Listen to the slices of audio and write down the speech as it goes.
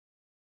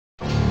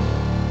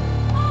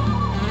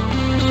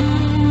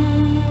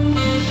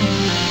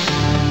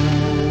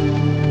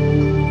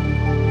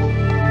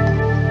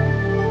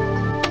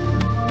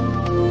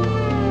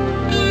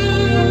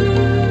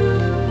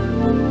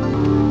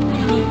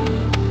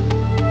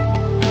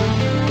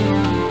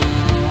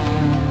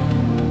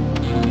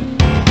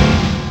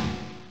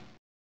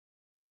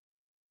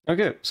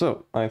Okay,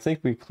 so I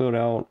think we cleared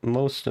out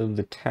most of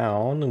the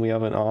town. We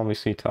haven't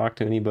obviously talked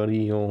to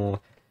anybody or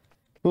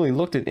really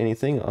looked at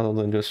anything other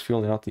than just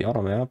filling out the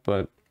auto map,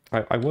 but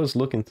I was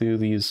looking through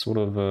these sort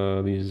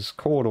of these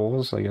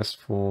corridors, I guess,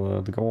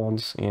 for the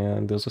guards,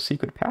 and there's a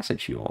secret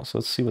passage here. So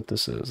let's see what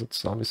this is.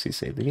 Let's obviously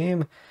save the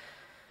game.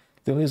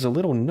 There is a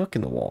little nook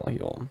in the wall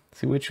here,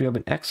 through which you have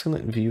an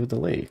excellent view of the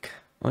lake.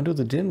 Under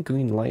the dim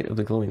green light of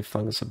the glowing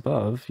fungus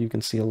above, you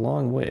can see a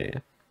long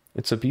way.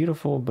 It's a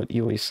beautiful but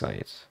eerie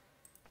sight.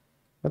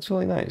 That's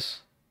really nice.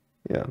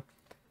 Yeah.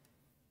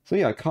 So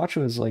yeah,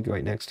 Cotra is like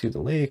right next to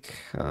the lake,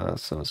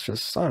 so it's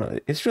just, I don't know,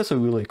 it's just a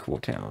really cool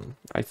town,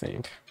 I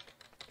think.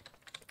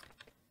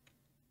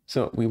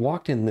 So we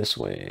walked in this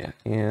way,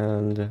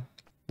 and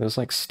there's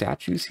like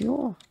statues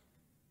here.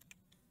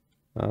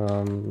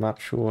 Not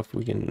sure if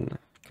we can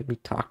we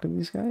talk to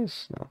these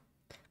guys? No.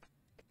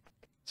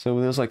 So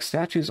there's like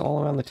statues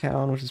all around the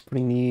town, which is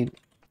pretty neat.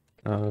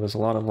 There's a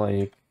lot of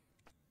like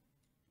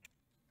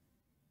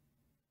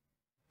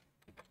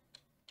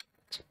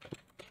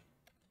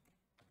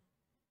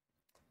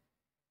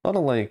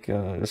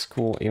just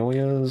cool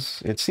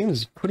areas. It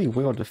seems pretty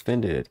well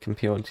defended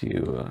compared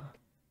to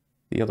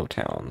the other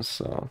towns,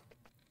 so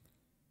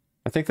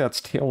I think that's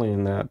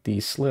telling that the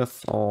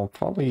Slith are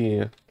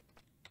probably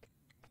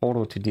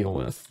harder to deal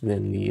with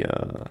than the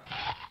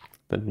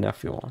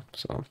Nephilim.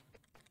 So I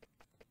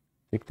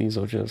think these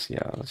are just,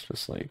 yeah, it's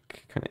just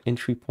like kind of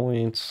entry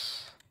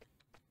points.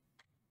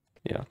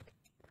 Yeah.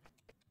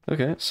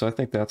 Okay, so I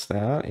think that's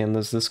that, and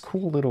there's this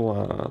cool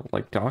little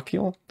like dock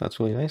here. That's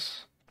really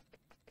nice.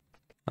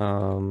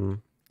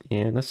 And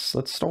let's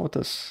start with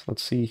this.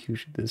 Let's see who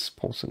this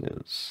person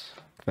is.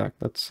 In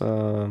fact, let's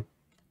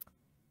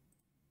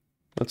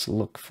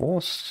look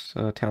first.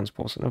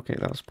 Townsperson. Okay,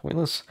 that was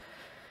pointless.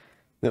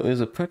 There is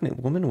a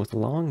pregnant woman with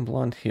long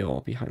blonde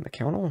hair behind the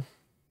counter.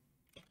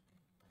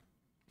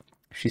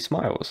 She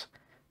smiles.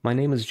 My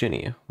name is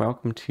Jenny.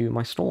 Welcome to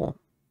my store.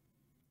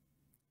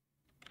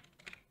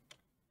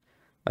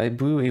 I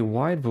brew a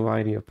wide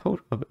variety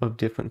of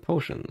different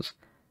potions.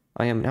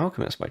 I am an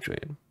alchemist by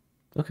trade.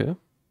 Okay.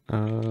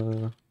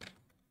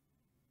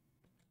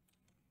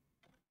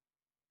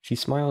 She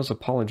smiles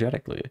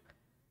apologetically.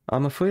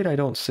 I'm afraid I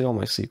don't sell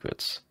my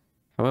secrets.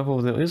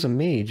 However, there is a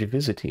mage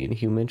visiting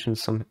who mentioned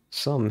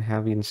some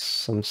having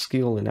some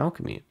skill in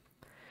alchemy.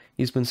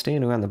 He's been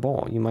staying around the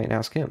bar. You might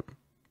ask him.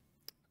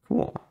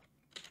 Cool.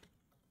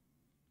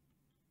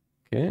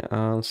 Okay,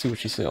 let's see what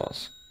she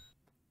sells.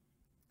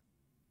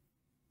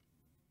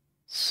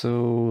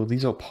 So,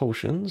 these are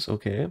potions,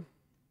 okay.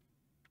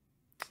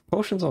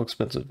 Potions are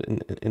expensive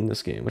in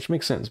this game, which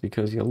makes sense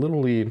because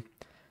you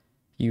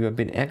have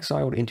been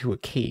exiled into a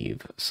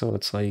cave, so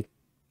it's like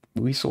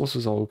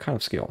resources are kind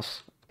of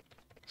scarce.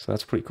 So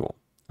that's pretty cool.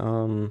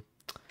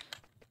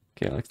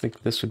 Okay, I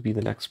think this would be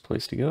the next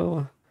place to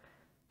go.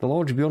 The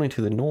large building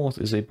to the north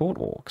is a boat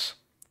works.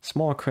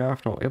 Small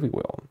craft are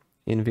everywhere,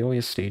 in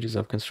various stages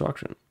of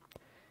construction.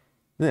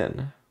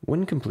 Then,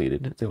 when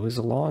completed, there is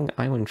a long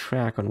island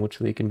track on which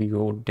they can be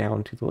rowed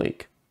down to the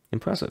lake.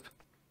 Impressive.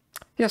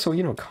 Yeah, so,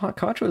 you know,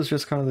 Cotra is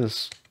just kind of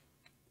this,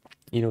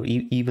 you know,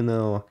 even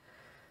though,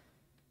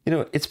 you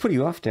know, it's pretty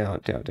rough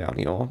down here.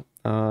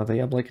 They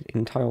have like an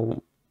entire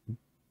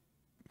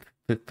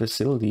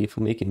facility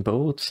for making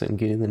boats and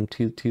getting them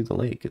to the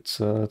lake. It's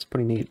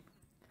pretty neat.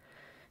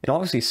 And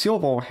obviously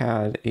Silver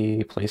had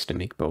a place to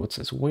make boats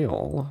as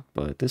well,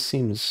 but this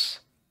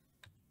seems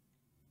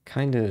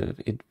kind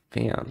of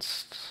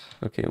advanced.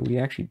 Okay, we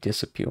actually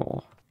disappear.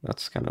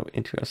 That's kind of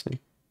interesting.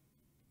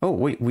 Oh,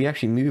 wait, we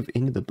actually move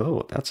into the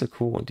boat. That's a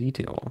cool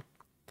detail.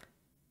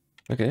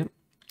 Okay.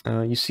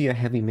 You see a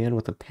heavy man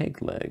with a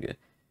peg leg.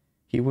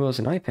 He wears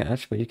an eye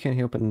patch, but you can't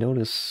help but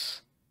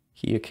notice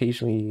he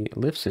occasionally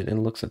lifts it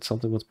and looks at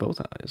something with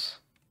both eyes.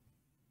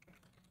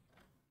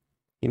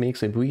 He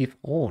makes a brief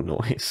 "oh"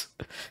 noise.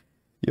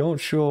 You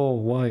aren't sure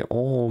why.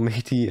 Oh,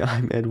 matey,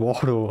 I'm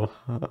Eduardo.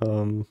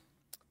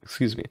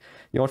 Excuse me.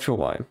 You aren't sure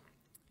why.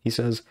 He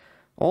says,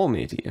 "Oh,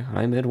 matey,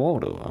 I'm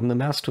Eduardo. I'm the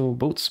master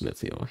boatsmith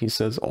here." He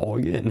says, "Oh,"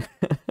 again.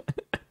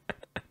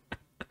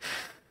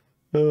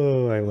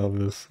 Oh, I love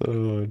this.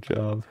 Oh,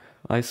 job.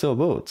 I sell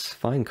boats,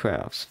 fine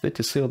crafts, fit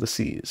to sail the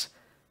seas,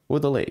 or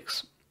the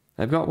lakes.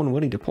 I've got one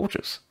ready to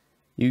purchase.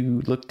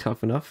 You look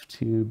tough enough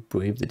to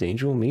brave the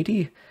danger,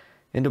 matey,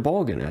 and a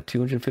bargain at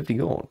 250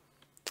 gold.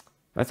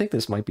 I think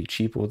this might be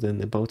cheaper than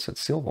the boats at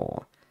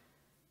Silver.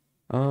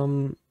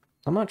 I'm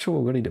not sure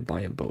we're ready to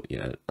buy a boat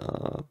yet,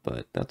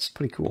 but that's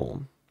pretty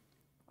cool.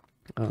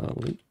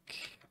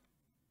 Link.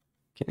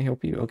 Can't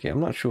help you. Okay, I'm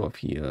not sure if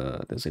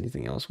there's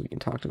anything else we can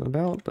talk to him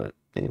about, but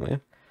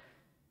anyway.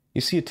 You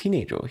see a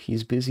teenager.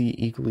 He's busy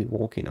eagerly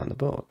walking on the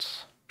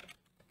boats.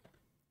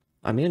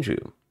 I'm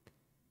Andrew.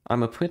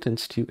 I'm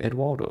apprentice to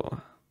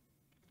Eduardo.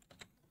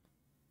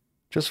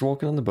 Just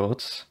walking on the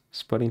boats,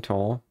 spreading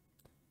tall,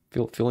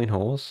 filling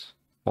holes,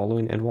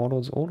 following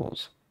Eduardo's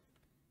orders.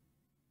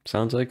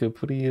 Sounds like a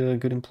pretty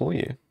good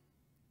employee.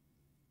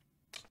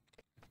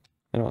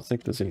 I don't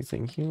think there's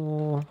anything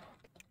here.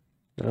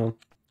 No.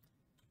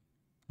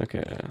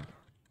 Okay.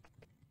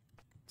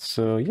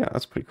 So yeah,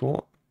 that's pretty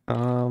cool.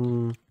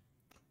 I'm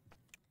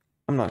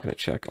not gonna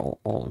check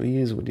all of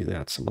these. We'll do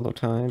that some other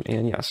time.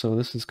 And yeah, so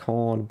this is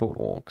called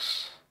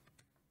Boatwalks.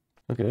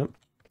 Okay.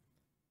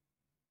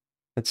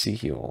 Let's see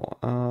here.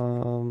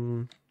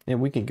 Yeah,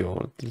 we can go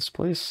to this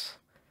place.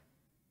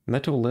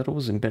 Metal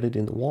letters embedded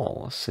in the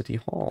wall. City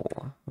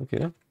Hall.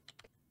 Okay.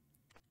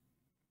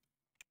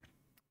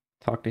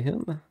 Talk to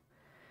him.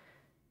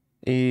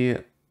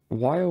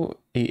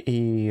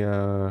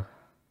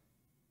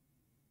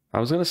 I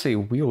was gonna say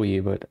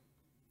wheelie, but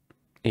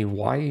a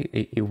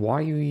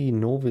wiry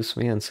novice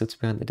man sits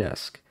behind the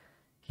desk.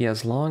 He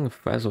has long,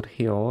 frazzled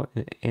hair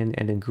and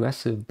an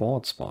aggressive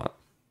bald spot.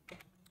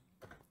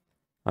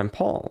 I'm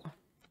Paul.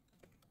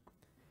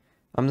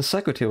 I'm the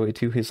secretary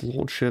to his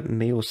lordship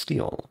Mayo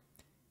Steele.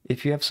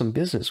 If you have some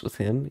business with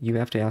him, you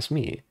have to ask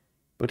me.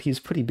 But he's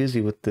pretty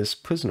busy with this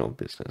prisoner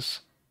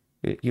business.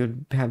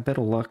 You'd have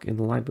better luck in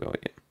the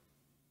library.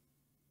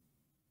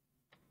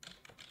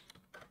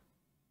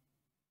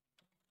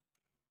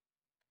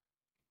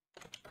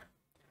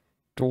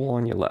 Door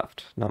on your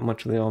left. Not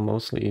much there,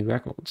 mostly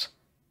records.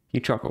 He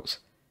chuckles.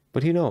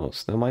 But he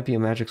knows, there might be a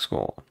magic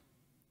scroll.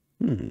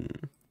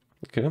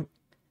 Okay.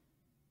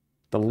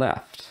 The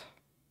left.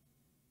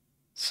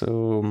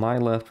 So my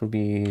left would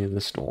be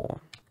this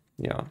door.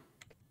 Yeah.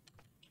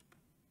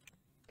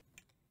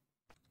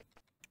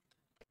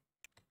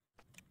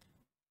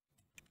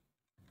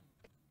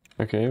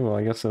 Okay, well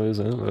I guess there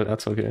isn't, but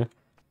that's okay.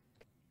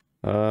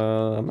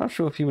 I'm not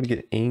sure if he would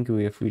get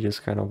angry if we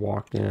just kind of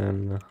walked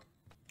in.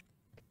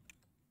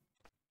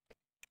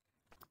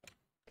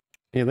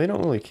 Yeah, they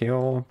don't really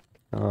care.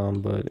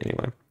 But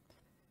anyway.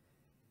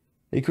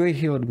 A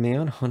gray-haired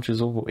man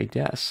hunches over a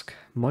desk,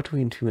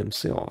 muttering to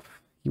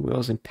himself. He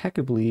wears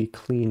impeccably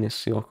clean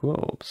silk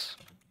robes.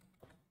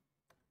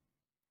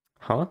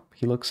 Huh?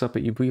 He looks up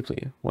at you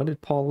briefly. Why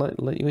did Paul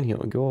let you in here?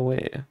 Go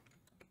away.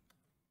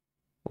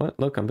 What?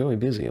 Look, I'm very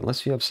busy.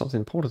 Unless you have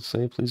something important to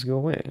say, please go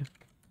away.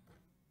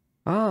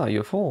 Ah,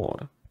 you're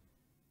Ford.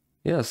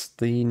 Yes,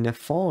 the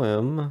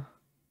Nephilim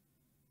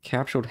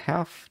captured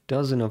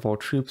half-dozen of our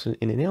troops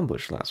in an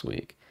ambush last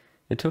week.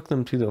 It took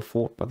them to the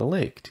fort by the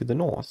lake, to the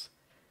north.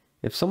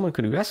 If someone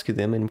could rescue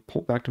them and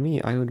pull back to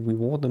me, I would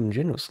reward them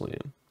generously.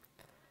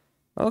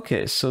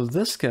 Okay, so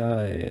this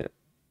guy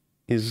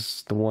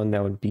is the one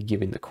that would be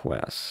giving the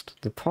quest.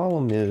 The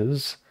problem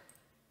is,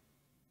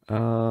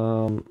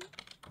 come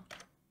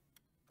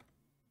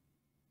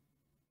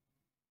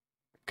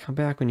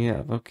back when you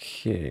have,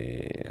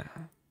 okay.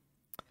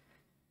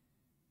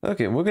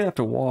 Okay, we're gonna have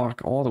to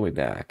walk all the way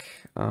back,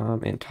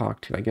 and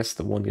talk to, I guess,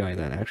 the one guy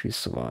that actually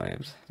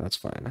survived. That's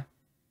fine.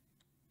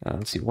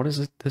 Let's see, what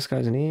is this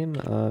guy's name?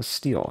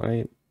 Steele,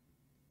 right?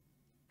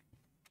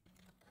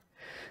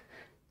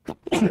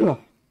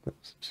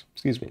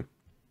 Excuse me.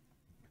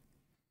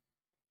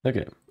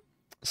 Okay,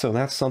 so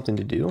that's something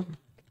to do.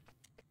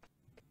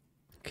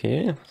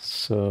 Okay,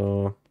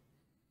 so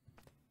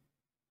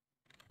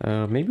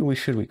maybe we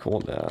should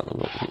record that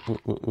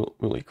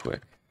really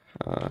quick.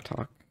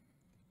 Talk.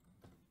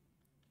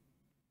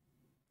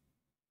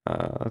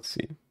 Let's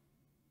see.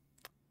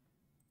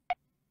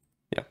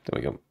 Yeah, there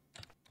we go.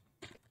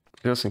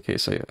 Just in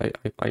case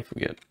I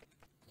forget.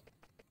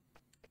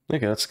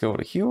 Okay, let's go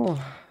to here.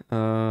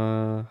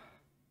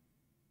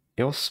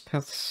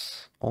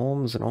 Elspeth's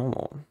Alms and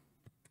Armor.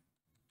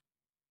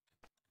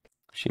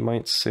 She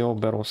might sell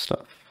better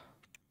stuff.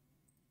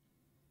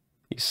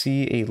 You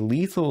see a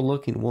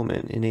lethal-looking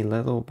woman in a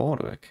leather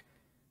baldric.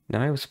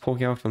 Knives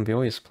poke out from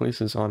various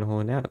places on her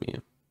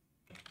anatomy.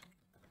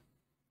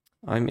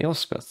 I'm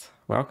Elspeth.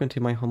 Welcome to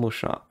my humble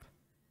shop.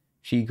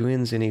 She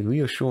grins in a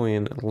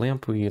reassuring,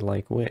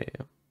 lamprey-like way.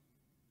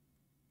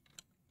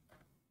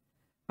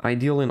 I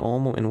deal in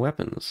armor and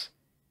weapons.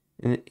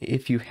 And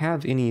if you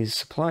have any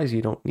supplies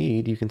you don't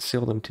need, you can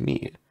sell them to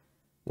me.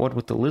 What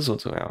with the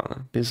lizards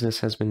around,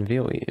 business has been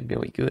very,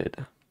 very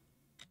good.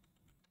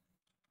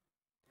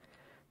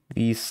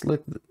 The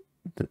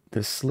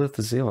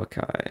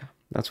Slithzerakai,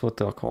 that's what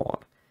they're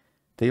called.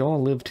 They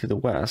all live to the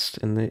west,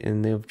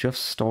 and they've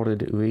just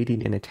started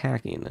raiding and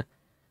attacking.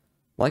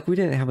 Like we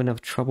didn't have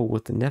enough trouble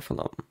with the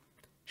Nephilim.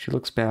 She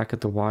looks back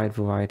at the wide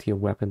variety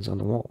of weapons on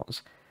the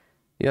walls.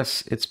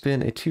 Yes, it's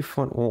been a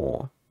two-front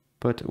war,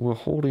 but we're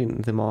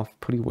holding them off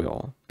pretty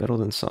well, better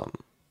than some.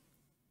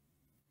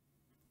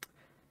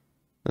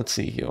 Let's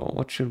see here,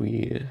 what should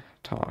we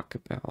talk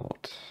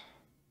about?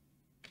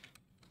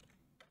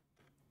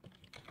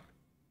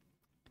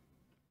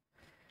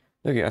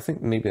 Okay, I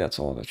think maybe that's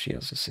all that she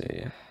has to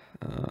say.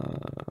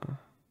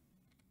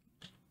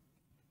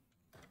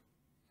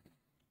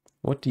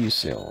 What do you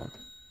sell?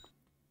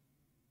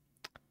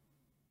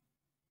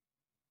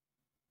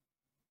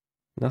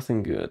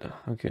 Nothing good,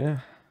 okay.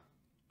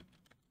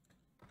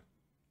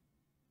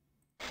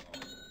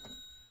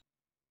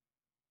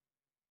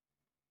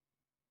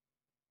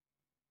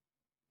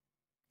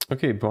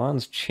 Okay,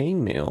 bronze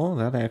chainmail,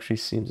 that actually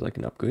seems like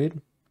an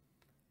upgrade.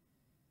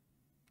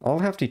 I'll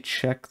have to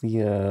check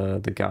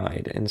the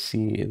guide and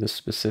see the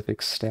specific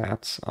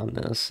stats on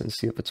this and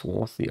see if it's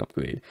worth the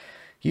upgrade.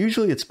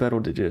 Usually it's better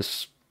to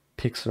just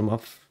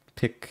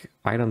pick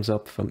items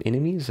up from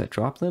enemies that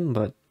drop them,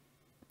 but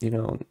you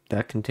know,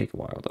 that can take a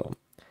while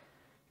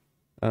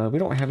though. We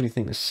don't have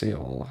anything to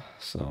sell,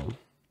 so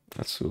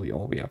that's really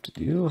all we have to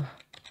do.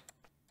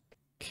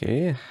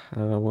 Okay,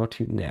 what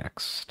to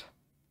next?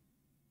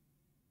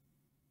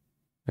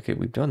 Okay,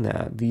 we've done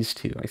that. These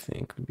two, I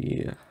think, would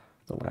be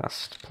the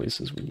last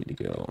places we need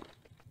to go.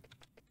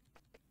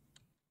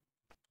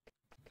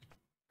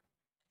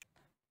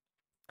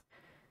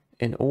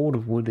 An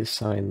old wood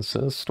sign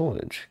says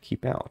storage.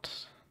 Keep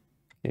out.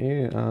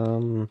 Okay, I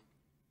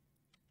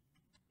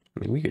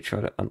mean, we could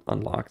try to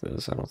unlock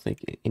this. I don't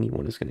think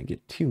anyone is going to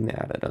get too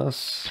mad at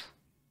us.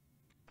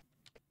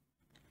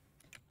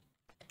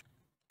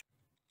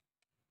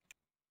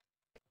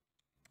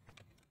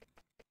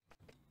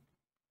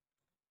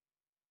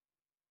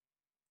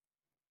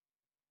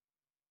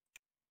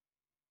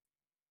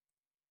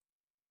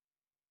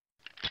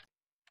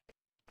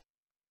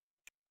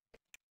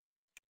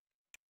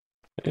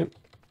 Yep.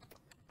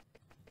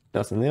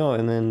 Nothing there,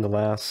 and then the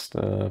last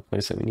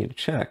place that we need to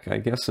check, I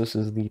guess this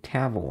is the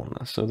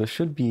tavern. So there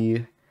should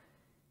be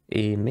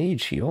a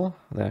mage here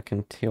that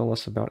can tell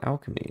us about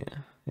alchemy,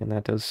 and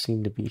that does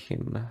seem to be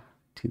him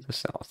to the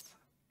south.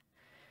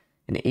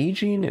 An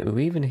aging,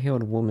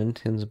 raven-haired woman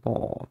tends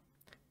bar.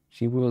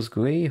 She wears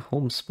gray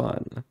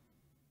homespun,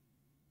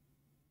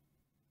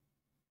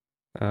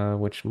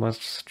 which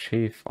must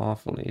chafe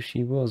awfully.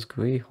 She wears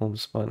gray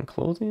homespun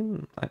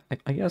clothing?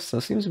 I guess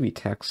there seems to be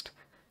text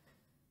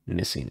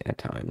missing at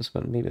times,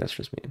 but maybe that's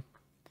just me.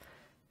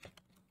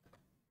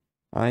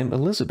 I'm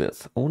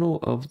Elizabeth, owner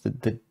of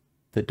the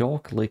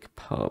Dark Lake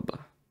Pub.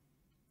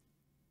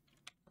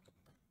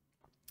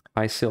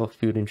 I sell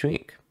food and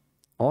drink.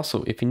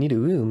 Also, if you need a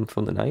room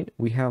for the night,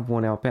 we have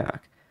one out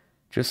back.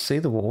 Just say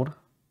the word.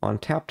 On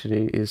tap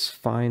today is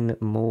fine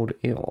mulled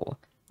ale.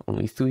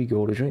 Only 3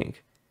 gold a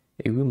drink.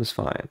 A room is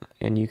fine,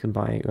 and you can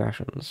buy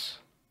rations.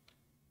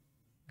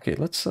 Okay,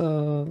 let's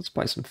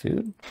buy some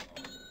food.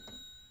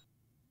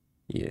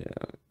 Yeah.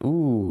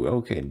 Ooh,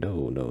 okay,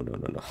 no.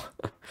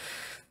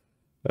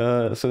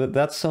 So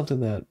that's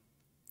something that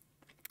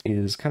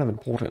is kind of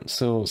important.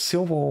 So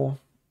silver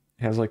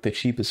has like the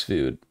cheapest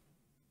food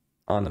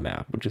on the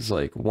map, which is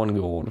like 1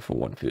 gold for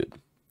 1 food.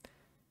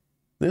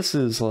 This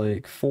is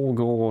like 4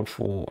 gold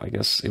for, I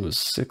guess it was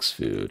 6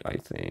 food, I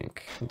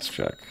think. Let's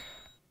check.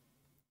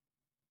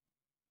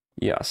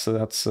 Yeah, so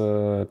that's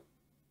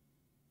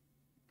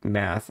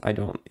math.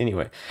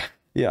 Anyway.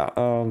 Yeah,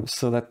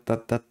 so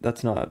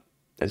that's not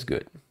as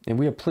good. And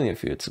we have plenty of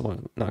food, so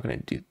I'm not gonna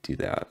do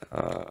that.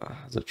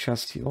 There's a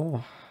chest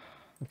here.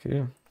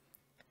 Okay.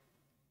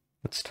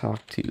 Let's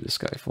talk to this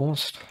guy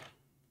first.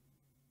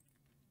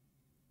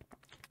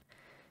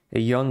 A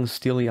young,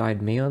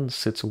 steely-eyed man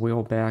sits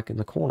well back in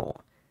the corner.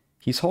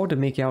 He's hard to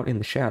make out in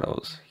the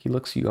shadows. He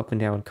looks you up and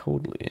down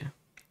coldly.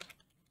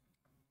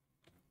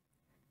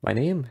 My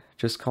name?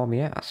 Just call me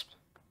Asp.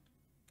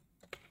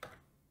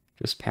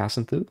 Just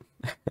passing through?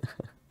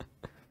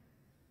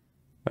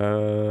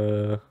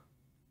 Okay,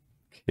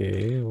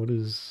 what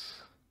is...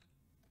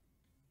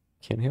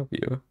 Can't help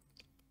you.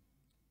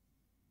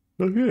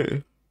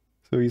 Okay.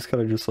 So he's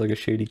kind of just like a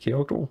shady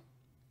character.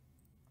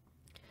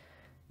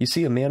 You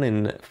see a man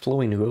in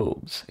flowing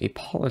robes, a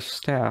polished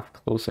staff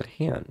close at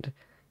hand.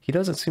 He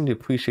doesn't seem to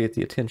appreciate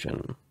the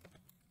attention.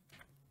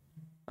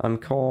 I'm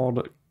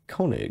called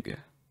Koenig.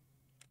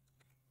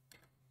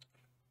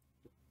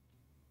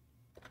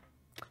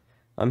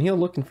 I'm here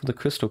looking for the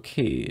Crystal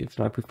Cave,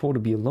 and I prefer to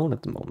be alone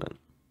at the moment.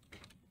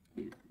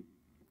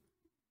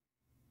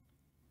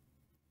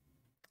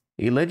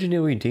 A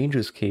legendary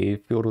dangerous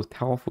cave filled with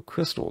powerful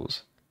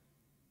crystals.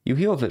 You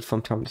hear of it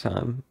from time to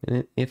time,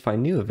 and if I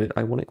knew of it,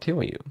 I wouldn't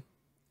tell you.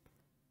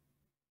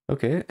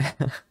 Okay.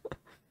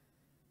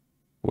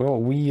 Well,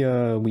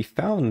 we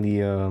found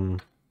the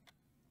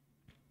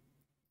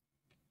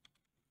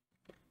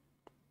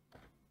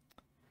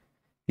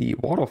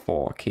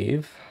waterfall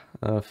cave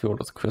filled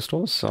with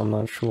crystals, so I'm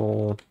not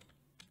sure.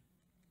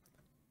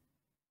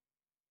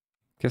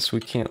 Guess we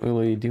can't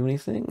really do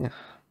anything.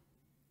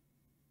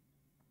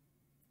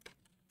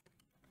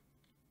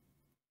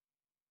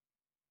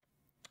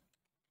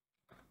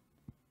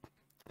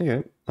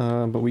 Okay,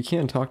 but we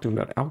can talk to him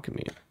about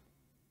alchemy.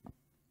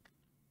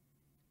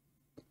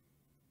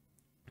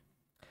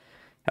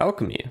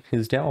 Alchemy.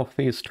 His dour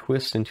face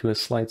twists into a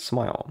slight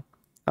smile.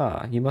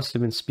 Ah, you must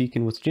have been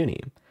speaking with Jenny.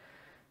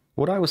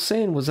 What I was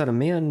saying was that a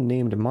man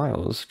named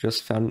Miles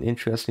just found an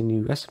interesting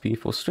new recipe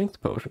for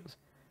strength potions.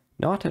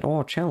 Not at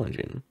all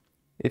challenging.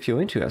 If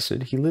you're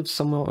interested, he lives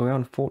somewhere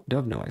around Fort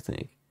Dovno, I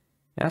think.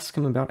 Ask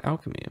him about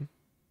alchemy.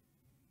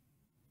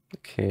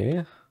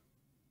 Okay.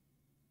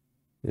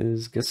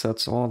 Guess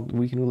that's all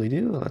we can really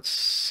do. Let's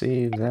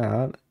save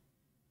that.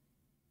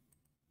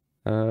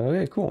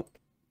 Okay, cool.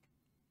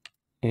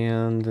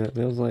 And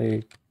there's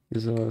like,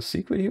 is there a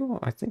secret here?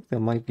 I think there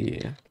might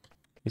be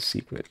a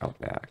secret out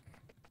back.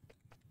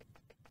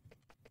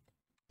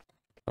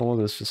 Oh,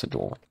 there's just a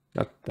door.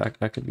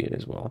 That could be it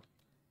as well.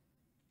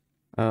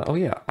 Oh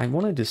yeah, I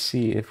wanted to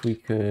see if we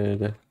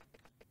could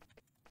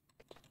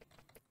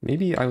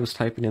maybe I was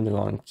typing in the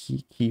wrong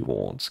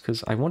keywords,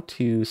 because I want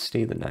to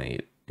stay the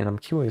night, and I'm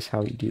curious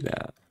how you do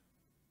that.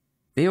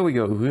 There we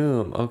go,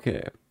 room,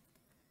 okay.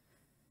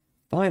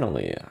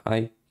 Finally,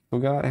 I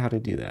forgot how to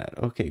do that.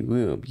 Okay,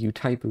 room, you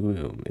type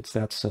room, it's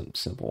that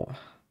simple.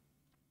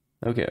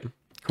 Okay,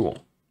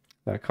 cool.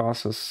 That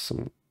cost us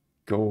some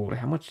gold.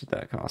 How much did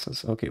that cost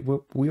us? Okay,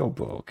 we are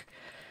broke.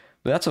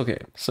 But that's okay.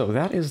 So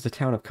that is the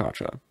town of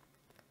Cotra.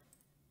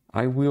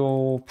 I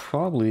will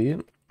probably...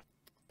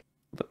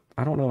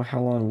 I don't know how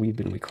long we've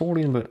been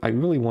recording, but I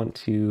really want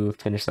to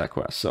finish that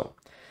quest. So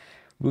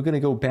we're going to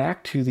go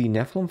back to the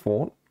Nephilim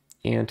Fort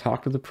and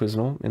talk to the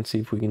prisoner and see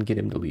if we can get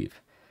him to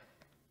leave.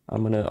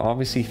 I'm going to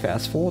obviously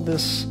fast forward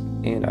this,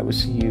 and I will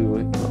see you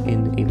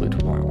in a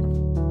little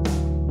while.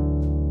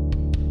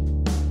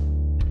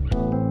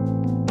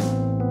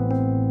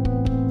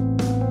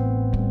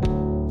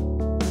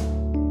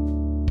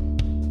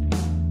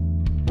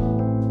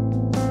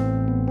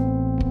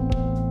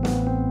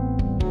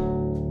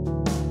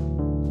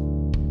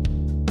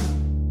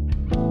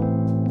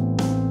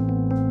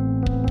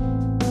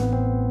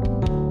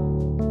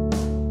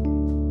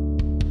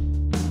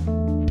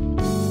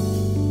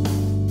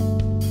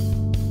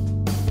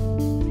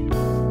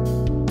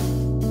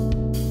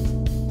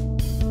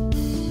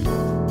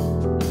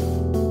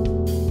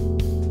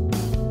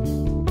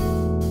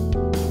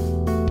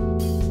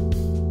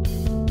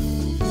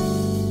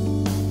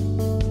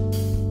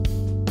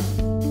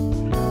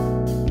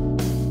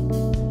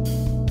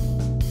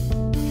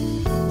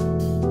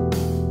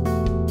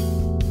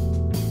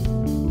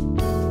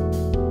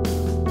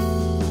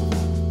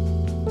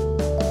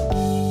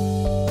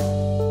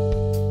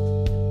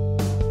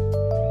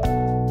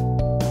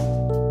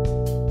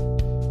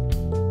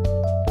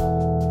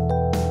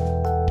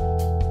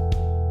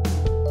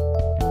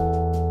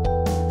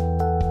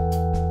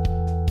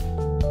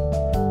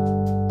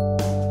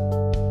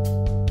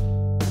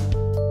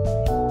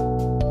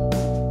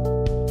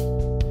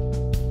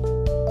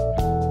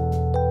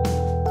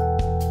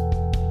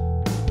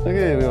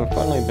 Okay, we are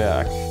finally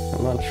back.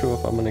 I'm not sure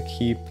if I'm going to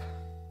keep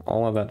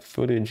all of that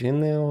footage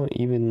in there,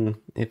 even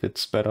if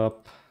it's sped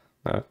up.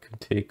 That could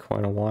take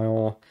quite a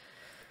while.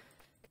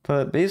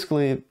 But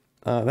basically,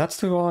 that's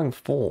the wrong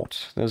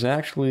fort. There's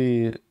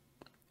actually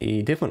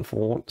a different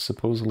fort,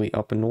 supposedly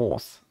up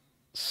north.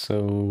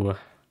 So,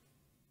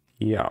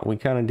 yeah, we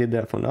kind of did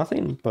that for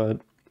nothing,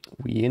 but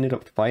we ended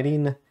up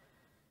fighting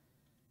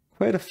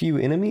quite a few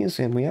enemies,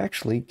 and we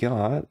actually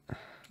got,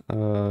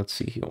 let's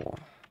see here.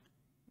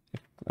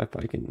 If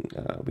I can,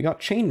 we got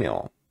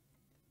chainmail.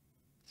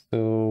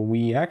 So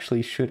we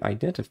actually should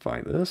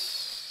identify this.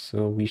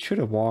 So we should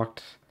have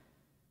walked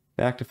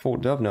back to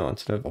Fort Dovno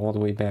instead of all the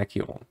way back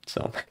here.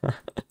 So,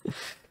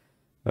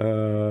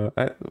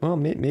 well,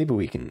 maybe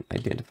we can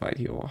identify it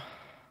here.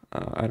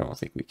 I don't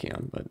think we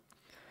can, but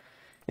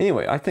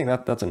anyway, I think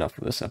that's enough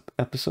for this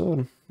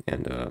episode.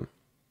 And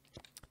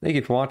thank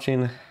you for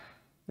watching,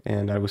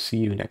 and I will see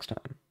you next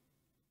time.